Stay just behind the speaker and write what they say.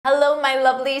Hello, my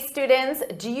lovely students.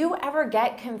 Do you ever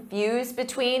get confused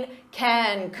between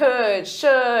can, could,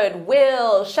 should,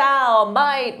 will, shall,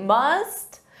 might,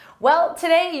 must? Well,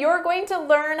 today you're going to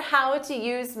learn how to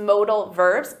use modal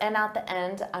verbs, and at the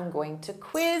end, I'm going to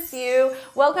quiz you.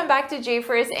 Welcome back to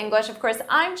JForrest English. Of course,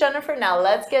 I'm Jennifer. Now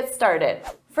let's get started.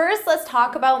 First, let's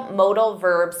talk about modal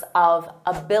verbs of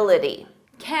ability.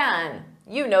 Can.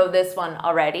 You know this one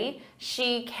already.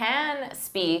 She can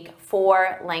speak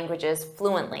 4 languages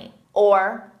fluently.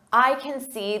 Or, I can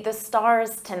see the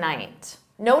stars tonight.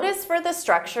 Notice for the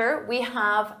structure, we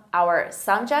have our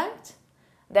subject,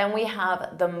 then we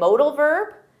have the modal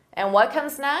verb, and what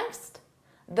comes next?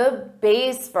 The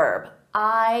base verb.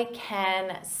 I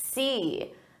can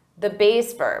see. The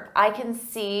base verb. I can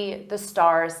see the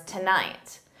stars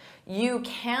tonight. You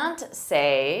can't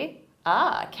say,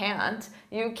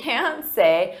 You can't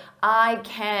say, I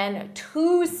can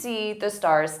to see the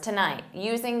stars tonight.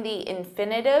 Using the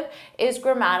infinitive is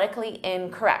grammatically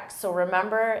incorrect. So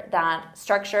remember that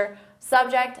structure,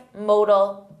 subject,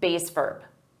 modal, base verb.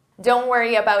 Don't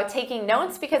worry about taking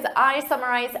notes because I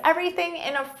summarize everything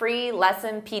in a free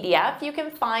lesson PDF. You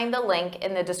can find the link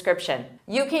in the description.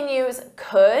 You can use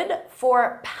could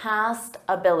for past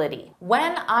ability.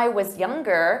 When I was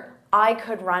younger, I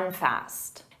could run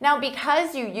fast. Now,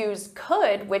 because you use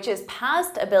could, which is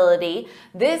past ability,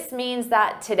 this means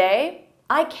that today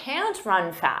I can't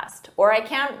run fast, or I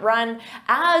can't run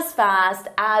as fast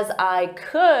as I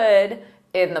could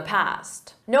in the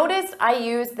past. Notice I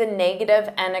use the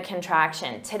negative and a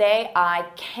contraction. Today I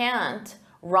can't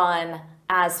run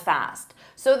as fast.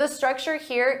 So the structure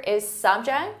here is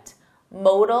subject,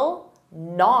 modal,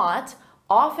 not,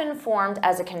 often formed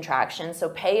as a contraction, so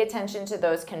pay attention to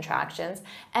those contractions,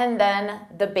 and then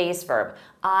the base verb.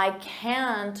 I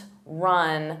can't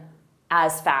run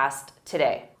as fast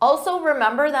today. Also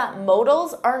remember that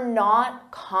modals are not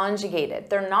conjugated.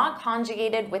 They're not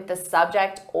conjugated with the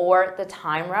subject or the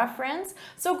time reference,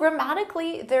 so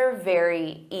grammatically they're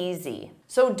very easy.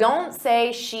 So don't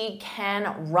say she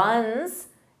can runs.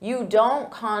 You don't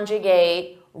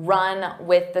conjugate run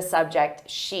with the subject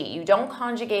she. You don't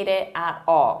conjugate it at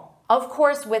all. Of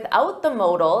course, without the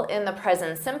modal in the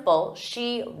present simple,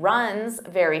 she runs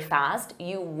very fast.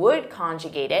 You would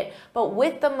conjugate it, but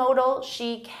with the modal,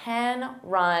 she can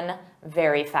run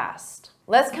very fast.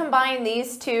 Let's combine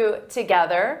these two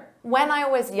together. When I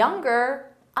was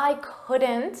younger, I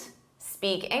couldn't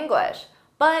speak English,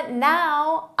 but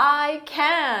now I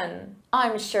can.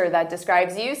 I'm sure that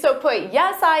describes you, so put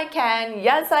yes I can,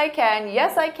 yes I can,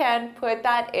 yes I can, put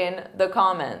that in the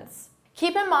comments.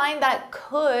 Keep in mind that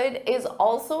could is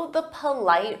also the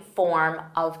polite form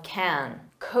of can.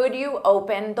 Could you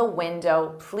open the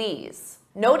window, please?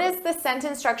 Notice the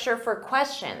sentence structure for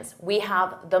questions. We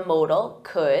have the modal,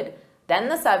 could, then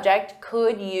the subject,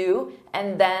 could you,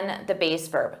 and then the base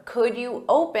verb. Could you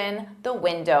open the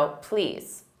window,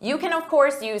 please? You can, of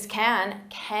course, use can.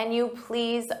 Can you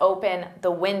please open the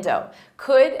window?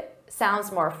 Could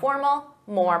sounds more formal,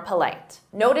 more polite.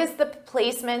 Notice the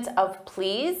placement of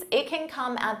please. It can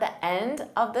come at the end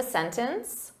of the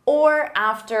sentence or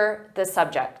after the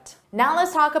subject. Now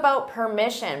let's talk about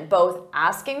permission, both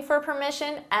asking for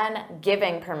permission and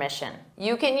giving permission.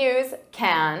 You can use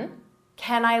can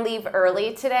I leave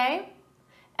early today?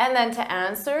 And then to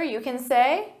answer, you can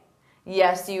say,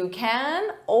 yes, you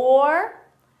can, or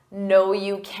no,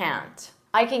 you can't.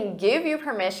 I can give you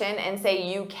permission and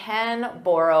say you can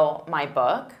borrow my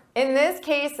book. In this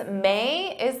case,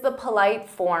 may is the polite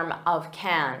form of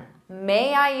can.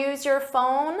 May I use your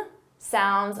phone?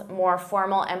 Sounds more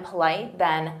formal and polite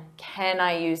than can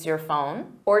I use your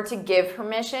phone? Or to give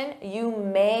permission, you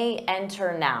may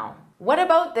enter now. What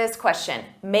about this question?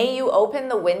 May you open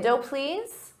the window,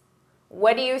 please?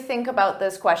 What do you think about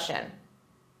this question?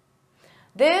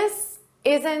 This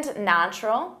isn't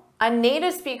natural. A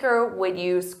native speaker would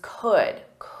use could.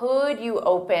 Could you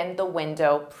open the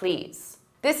window, please?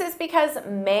 This is because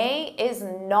may is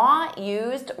not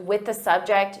used with the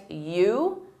subject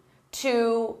you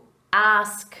to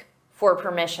ask for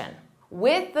permission.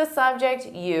 With the subject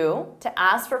you, to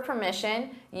ask for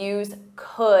permission, use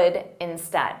could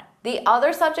instead. The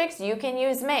other subjects you can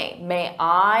use may. May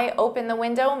I open the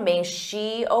window? May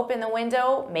she open the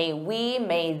window? May we,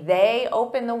 may they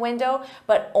open the window?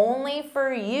 But only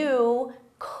for you,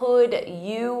 could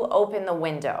you open the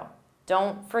window?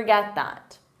 Don't forget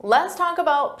that. Let's talk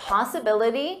about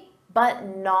possibility,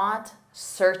 but not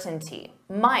certainty.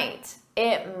 Might.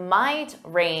 It might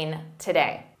rain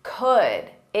today.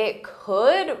 Could. It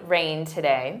could rain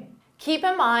today. Keep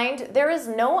in mind, there is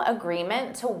no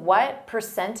agreement to what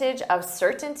percentage of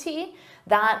certainty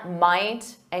that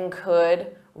might and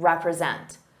could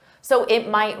represent. So it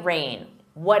might rain.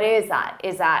 What is that?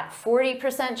 Is that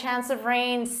 40% chance of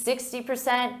rain,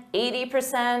 60%,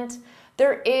 80%?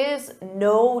 There is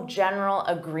no general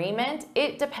agreement.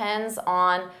 It depends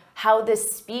on how the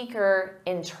speaker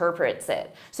interprets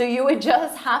it. So you would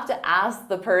just have to ask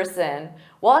the person,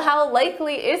 well, how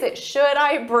likely is it? Should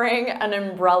I bring an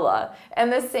umbrella?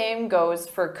 And the same goes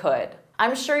for could.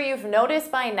 I'm sure you've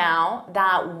noticed by now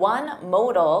that one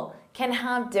modal can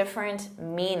have different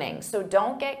meanings. So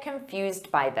don't get confused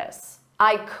by this.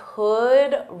 I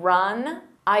could run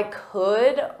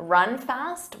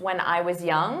fast when I was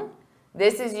young.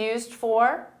 This is used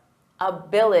for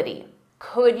ability.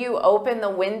 Could you open the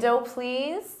window,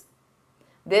 please?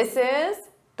 This is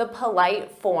the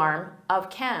polite form of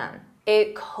can.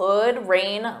 It could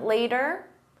rain later.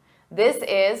 This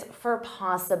is for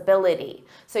possibility.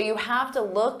 So you have to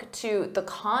look to the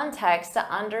context to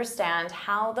understand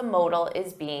how the modal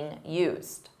is being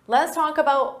used. Let's talk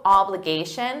about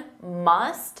obligation,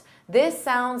 must. This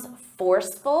sounds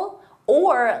forceful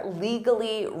or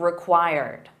legally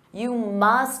required. You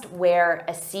must wear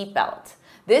a seatbelt.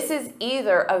 This is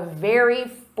either a very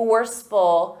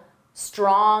forceful,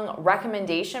 strong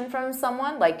recommendation from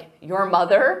someone like your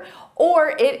mother,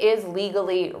 or it is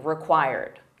legally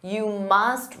required. You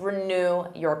must renew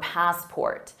your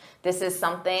passport. This is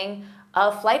something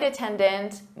a flight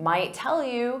attendant might tell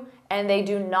you, and they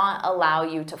do not allow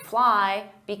you to fly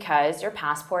because your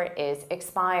passport is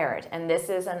expired, and this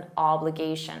is an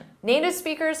obligation. Native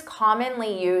speakers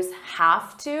commonly use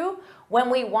have to when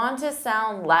we want to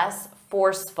sound less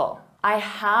forceful. I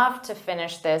have to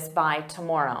finish this by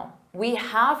tomorrow. We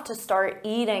have to start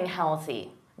eating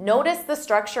healthy. Notice the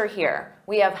structure here.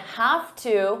 We have have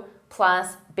to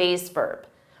plus base verb.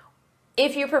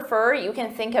 If you prefer, you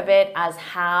can think of it as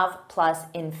have plus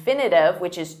infinitive,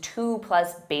 which is to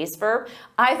plus base verb.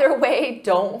 Either way,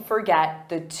 don't forget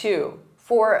the to.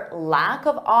 For lack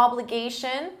of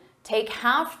obligation, take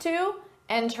have to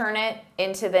and turn it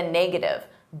into the negative.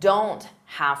 Don't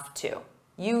have to.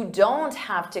 You don't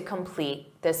have to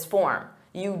complete this form.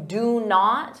 You do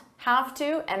not have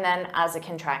to, and then as a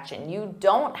contraction, you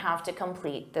don't have to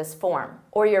complete this form.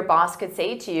 Or your boss could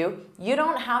say to you, you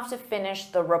don't have to finish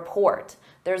the report.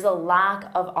 There's a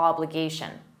lack of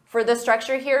obligation. For the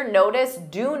structure here, notice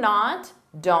do not,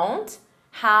 don't,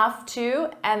 have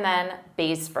to, and then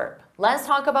base verb. Let's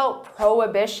talk about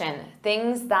prohibition,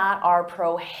 things that are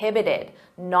prohibited,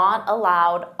 not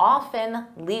allowed, often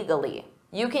legally.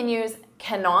 You can use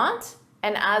cannot,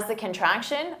 and as the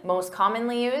contraction, most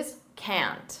commonly use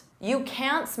can't. You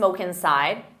can't smoke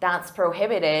inside, that's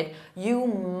prohibited. You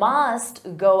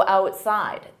must go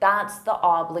outside, that's the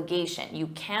obligation. You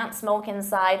can't smoke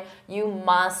inside, you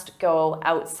must go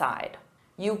outside.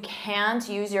 You can't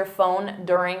use your phone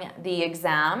during the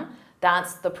exam,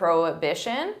 that's the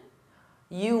prohibition.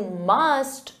 You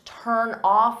must turn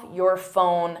off your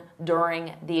phone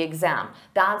during the exam,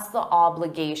 that's the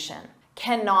obligation.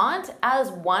 Cannot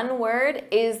as one word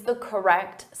is the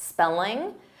correct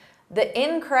spelling. The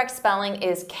incorrect spelling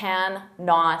is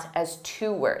cannot as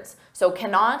two words. So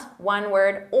cannot, one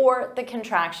word, or the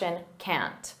contraction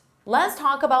can't. Let's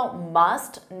talk about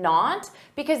must not,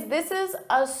 because this is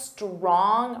a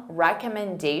strong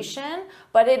recommendation,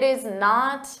 but it is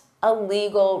not a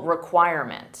legal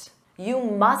requirement. You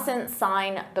mustn't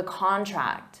sign the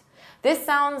contract. This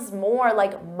sounds more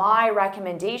like my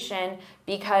recommendation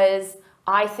because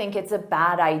I think it's a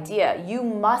bad idea. You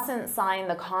mustn't sign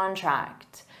the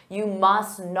contract. You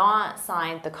must not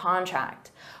sign the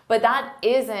contract. But that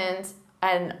isn't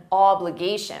an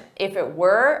obligation. If it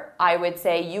were, I would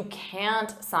say you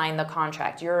can't sign the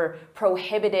contract. You're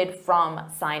prohibited from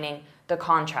signing the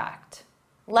contract.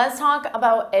 Let's talk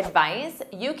about advice.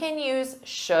 You can use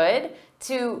should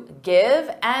to give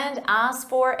and ask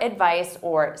for advice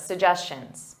or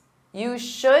suggestions. You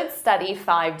should study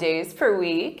 5 days per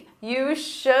week. You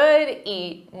should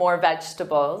eat more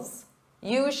vegetables.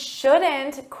 You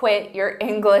shouldn't quit your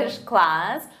English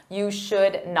class. You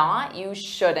should not, you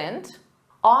shouldn't.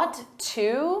 Ought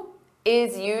to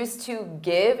is used to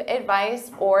give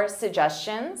advice or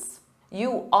suggestions.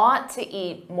 You ought to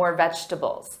eat more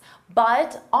vegetables.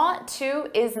 But ought to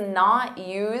is not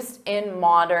used in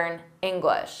modern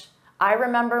English. I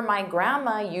remember my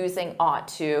grandma using ought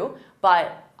to,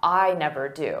 but I never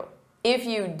do. If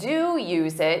you do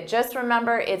use it, just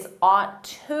remember it's ought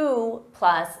to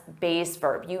plus base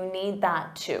verb. You need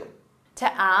that too.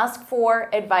 To ask for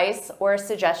advice or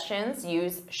suggestions,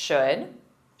 use should.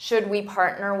 Should we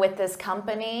partner with this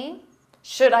company?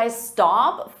 Should I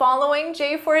stop following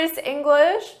JForrest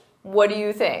English? What do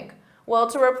you think? Well,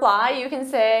 to reply, you can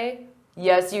say,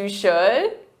 yes, you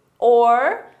should,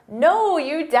 or No,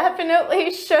 you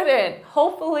definitely shouldn't.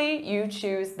 Hopefully you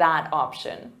choose that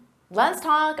option. Let's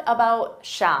talk about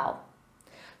shall.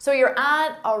 So you're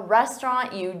at a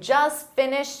restaurant, you just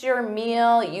finished your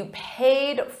meal, you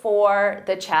paid for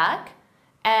the check,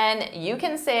 and you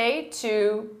can say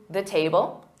to the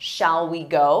table, shall we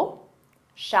go?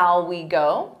 Shall we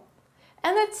go?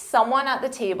 And then someone at the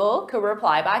table could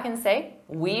reply back and say,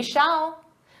 we shall.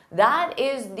 That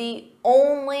is the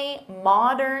only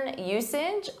modern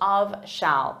usage of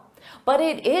shall. But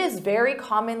it is very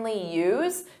commonly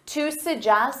used to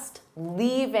suggest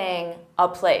leaving a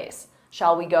place.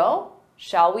 Shall we go?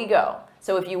 Shall we go?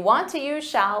 So if you want to use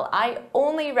shall, I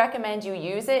only recommend you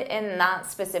use it in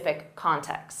that specific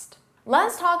context.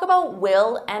 Let's talk about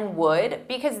will and would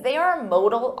because they are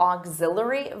modal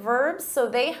auxiliary verbs, so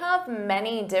they have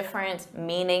many different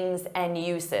meanings and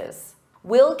uses.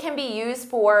 Will can be used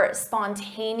for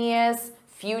spontaneous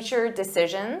future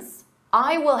decisions.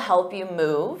 I will help you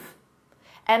move.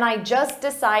 And I just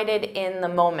decided in the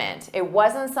moment. It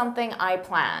wasn't something I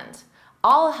planned.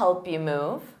 I'll help you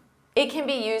move. It can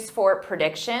be used for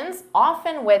predictions,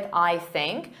 often with I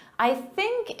think. I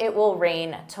think it will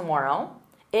rain tomorrow.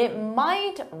 It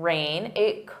might rain.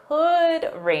 It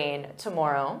could rain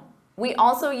tomorrow. We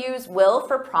also use will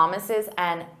for promises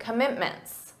and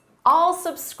commitments. I'll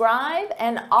subscribe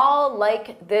and I'll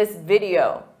like this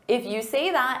video. If you say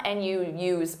that and you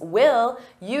use will,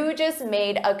 you just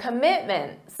made a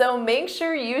commitment. So make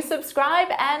sure you subscribe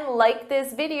and like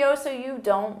this video so you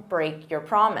don't break your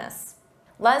promise.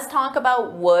 Let's talk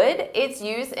about would. It's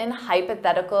used in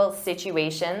hypothetical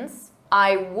situations.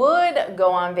 I would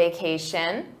go on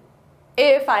vacation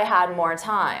if I had more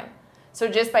time. So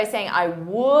just by saying I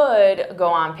would go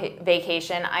on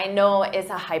vacation, I know it's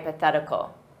a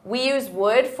hypothetical. We use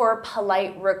would for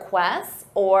polite requests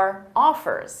or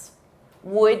offers.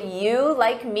 Would you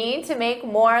like me to make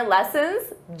more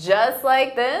lessons just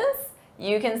like this?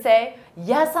 You can say,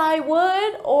 yes, I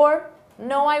would, or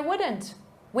no, I wouldn't.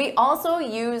 We also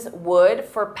use would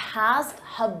for past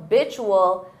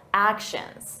habitual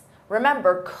actions.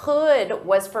 Remember, could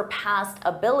was for past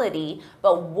ability,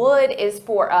 but would is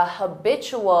for a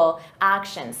habitual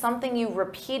action, something you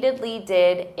repeatedly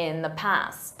did in the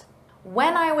past.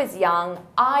 When I was young,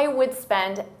 I would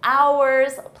spend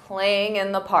hours playing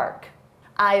in the park.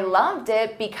 I loved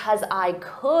it because I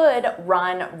could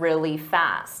run really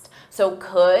fast. So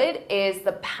could is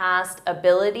the past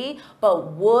ability,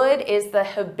 but would is the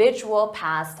habitual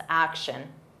past action.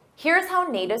 Here's how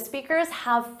native speakers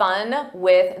have fun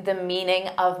with the meaning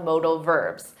of modal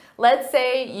verbs. Let's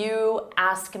say you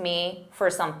ask me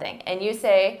for something and you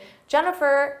say,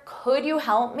 Jennifer, could you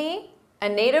help me? A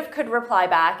native could reply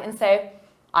back and say,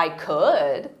 I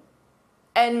could,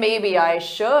 and maybe I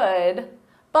should,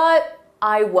 but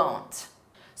I won't.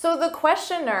 So the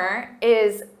questioner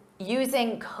is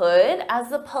using could as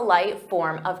the polite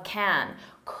form of can.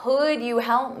 Could you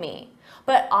help me?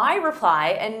 But I reply,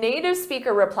 and native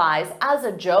speaker replies as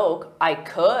a joke, I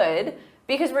could,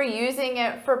 because we're using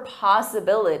it for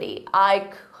possibility. I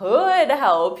could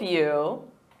help you.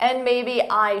 And maybe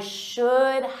I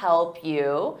should help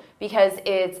you because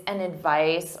it's an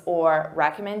advice or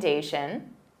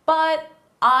recommendation, but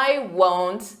I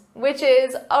won't, which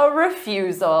is a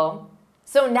refusal.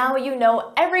 So now you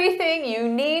know everything you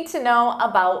need to know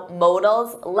about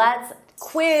modals. Let's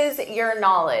quiz your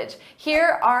knowledge.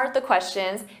 Here are the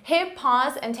questions. Hit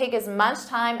pause and take as much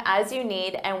time as you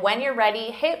need, and when you're ready,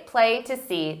 hit play to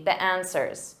see the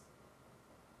answers.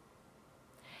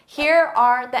 Here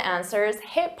are the answers.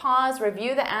 Hit pause,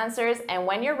 review the answers, and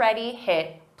when you're ready,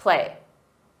 hit play.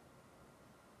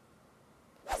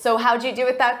 So how'd you do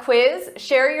with that quiz?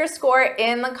 Share your score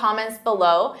in the comments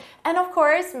below. And of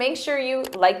course, make sure you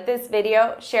like this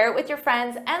video, share it with your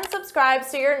friends, and subscribe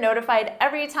so you're notified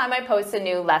every time I post a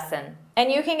new lesson. And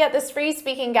you can get this free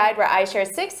speaking guide where I share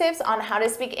 6 tips on how to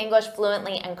speak English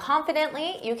fluently and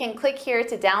confidently. You can click here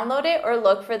to download it or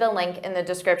look for the link in the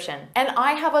description. And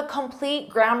I have a complete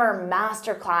grammar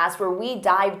masterclass where we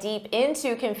dive deep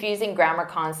into confusing grammar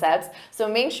concepts, so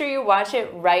make sure you watch it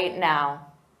right now.